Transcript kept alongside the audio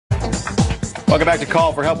Welcome back to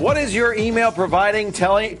Call for Help. What is your email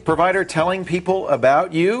provider telling people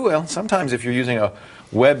about you? Well, sometimes if you're using a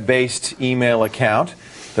web-based email account,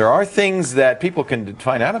 there are things that people can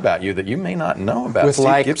find out about you that you may not know about.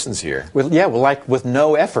 Steve Gibson's here. With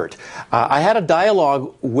no effort. I had a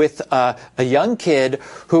dialogue with a young kid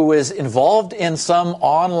who was involved in some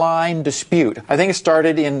online dispute. I think it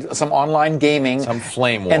started in some online gaming. Some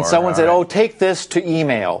flame war. And someone said, oh, take this to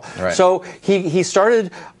email. Right. So he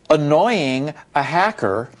started annoying a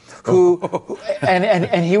hacker who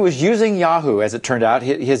and he was using Yahoo, as it turned out.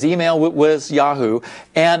 His email was Yahoo,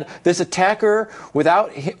 and this attacker,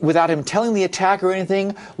 without him telling the attacker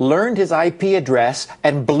anything, learned his IP address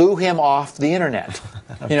and blew him off the internet.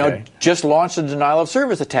 Okay. You know, just launched a denial of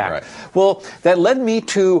service attack. Right. Well, that led me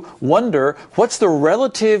to wonder, what's the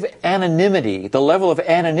relative anonymity, the level of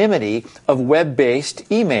anonymity of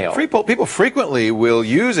web-based email? People frequently will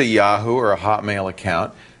use a Yahoo or a Hotmail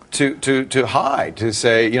account to hide, to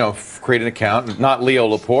say, create an account, not Leo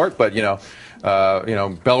Laporte, but,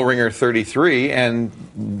 Bellringer 33, and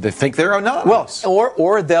they think they're anonymous. Well,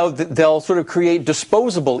 or they'll sort of create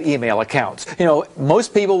disposable email accounts.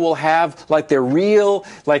 Most people will have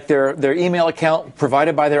their email account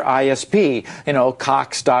provided by their ISP,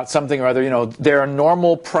 Cox something or other, their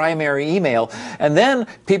normal primary email, and then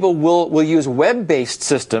people will use web-based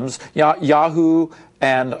systems, Yahoo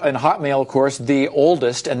and Hotmail, of course, the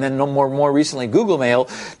oldest, and then more recently Google Mail,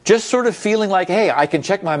 just sort of feeling like, hey, I can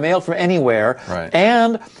check my mail from anywhere. Right.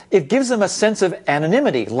 And it gives them a sense of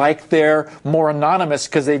anonymity, like they're more anonymous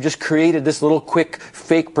because they've just created this little quick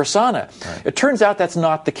fake persona. Right. It turns out that's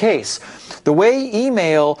not the case. The way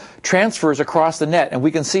email transfers across the net, and we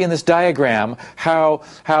can see in this diagram how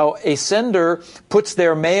a sender puts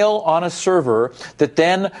their mail on a server that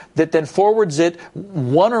then forwards it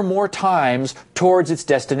one or more times towards its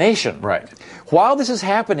destination. Right. While this is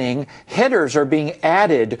happening, headers are being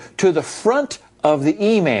added to the front of the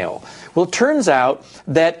email. Well, it turns out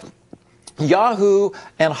that Yahoo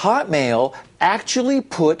and Hotmail actually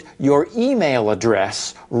put your email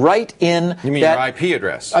address right in. You mean your IP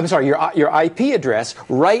address? I'm sorry, your IP address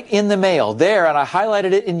right in the mail there, and I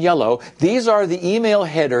highlighted it in yellow. These are the email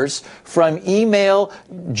headers from email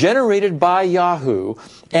generated by Yahoo,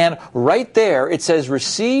 and right there it says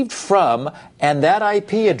received from and that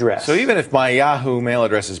IP address. So even if my Yahoo mail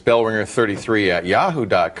address is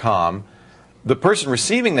bellringer33@yahoo.com, the person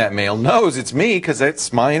receiving that mail knows it's me because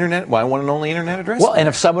it's my one and only internet address. Well, and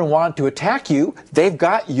if someone wanted to attack you, they've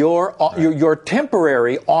got your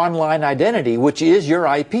temporary online identity, which is your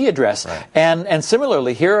IP address. Right. And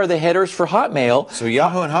similarly, here are the headers for Hotmail. So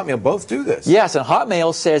Yahoo and Hotmail both do this. Yes, and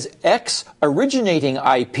Hotmail says X originating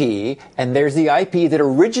IP, and there's the IP that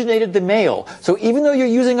originated the mail. So even though you're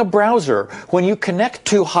using a browser, when you connect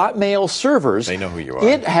to Hotmail servers, they know who you are.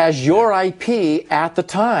 It has your IP at the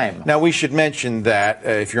time. Now, we should mention that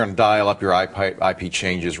if you're on dial-up, your IP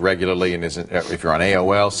changes regularly, and if you're on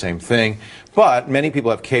AOL, same thing. But many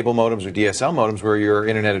people have cable modems or DSL modems where your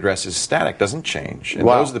internet address is static, doesn't change. And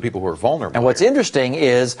those are the people who are vulnerable. And what's interesting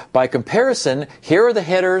is, by comparison, here are the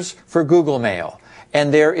headers for Google Mail.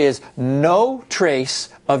 And there is no trace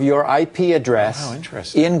of your IP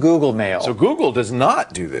address in Google Mail. So Google does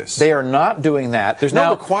not do this. They are not doing that. There's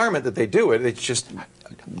no requirement that they do it. It's just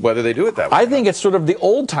whether they do it that way. I think it's sort of the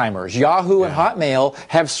old timers. Yahoo and Hotmail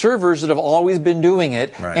have servers that have always been doing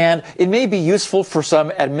it, and it may be useful for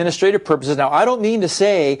some administrative purposes. Now, I don't mean to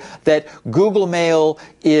say that Google Mail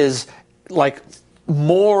is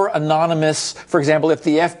more anonymous. For example, if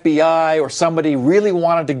the FBI or somebody really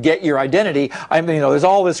wanted to get your identity, there's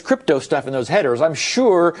all this crypto stuff in those headers. I'm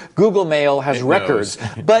sure Google Mail has records.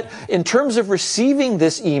 But in terms of receiving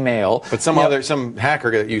this email, but some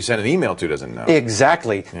hacker that you send an email to doesn't know.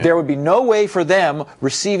 Exactly. Yeah. There would be no way for them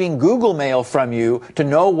receiving Google Mail from you to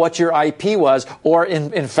know what your IP was, or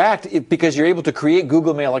in fact, because you're able to create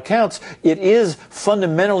Google Mail accounts, it is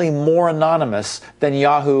fundamentally more anonymous than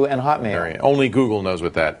Yahoo and Hotmail. Only Google knows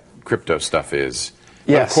what that crypto stuff is. Yes.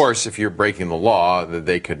 But of course, if you're breaking the law,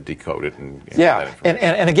 they could decode it.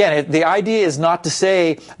 And again, the idea is not to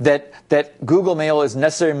say that Google Mail is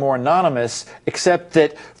necessarily more anonymous, except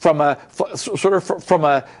that from the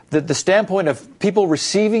standpoint of people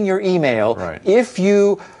receiving your email, if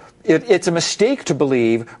you It's a mistake to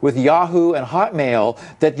believe with Yahoo and Hotmail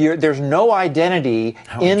that there's no identity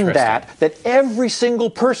in that every single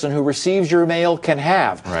person who receives your mail can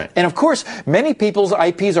have. Right. And of course, many people's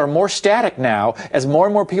IPs are more static now as more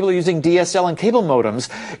and more people are using DSL and cable modems.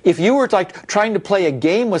 If you were like trying to play a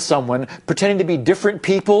game with someone, pretending to be different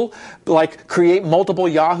people, like create multiple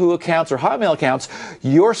Yahoo accounts or Hotmail accounts,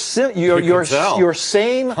 your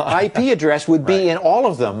same IP address would be in all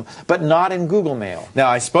of them, but not in Google Mail. Now,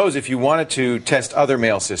 I suppose if you wanted to test other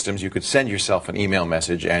mail systems, you could send yourself an email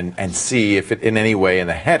message and see if it in any way in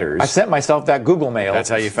the headers. I sent myself that Google Mail. That's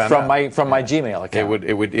how you found from out. from my Gmail account.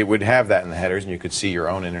 It would have that in the headers, and you could see your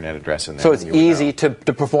own internet address in there. So it's easy to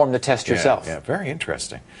perform the test yourself. Yeah, very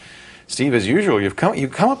interesting. Steve, as usual, you've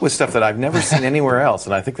come up with stuff that I've never seen anywhere else,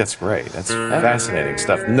 and I think that's great. That's fascinating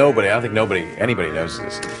stuff. I don't think anybody knows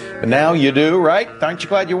this. But now you do, right? Aren't you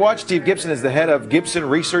glad you watched? Steve Gibson is the head of Gibson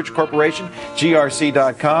Research Corporation,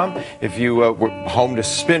 grc.com. If you were home to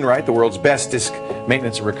SpinRite, the world's best disk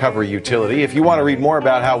maintenance and recovery utility. If you want to read more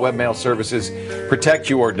about how webmail services protect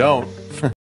you or don't